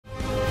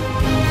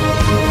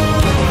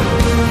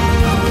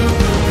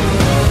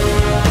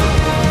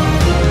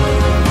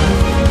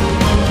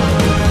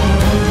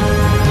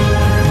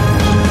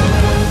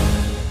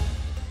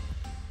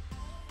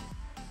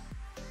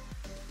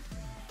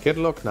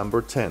Catalog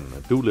number 10,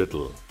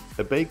 Dolittle,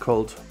 a bay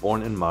colt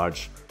born in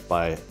March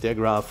by Der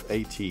Graf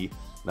AT,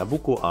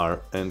 Nabucco R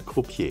and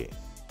Croupier.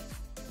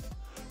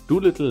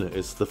 Dolittle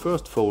is the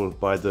first foal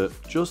by the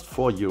just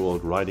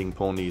 4-year-old riding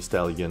pony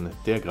stallion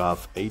Der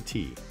Graf AT.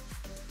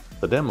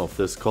 The dam of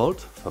this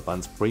colt,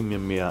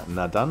 Verbandspremienmare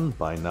Nadan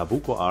by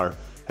Nabucco R,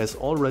 has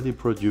already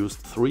produced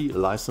 3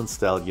 licensed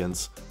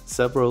stallions,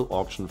 several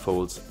auction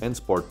foals and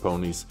sport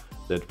ponies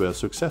that were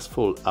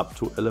successful up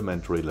to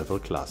elementary level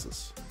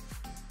classes.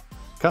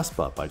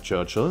 Caspar by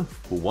Churchill,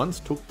 who once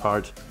took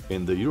part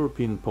in the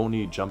European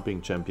Pony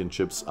Jumping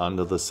Championships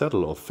under the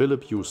saddle of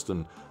Philip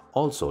Houston,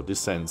 also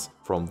descends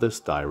from this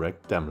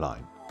direct dam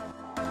line.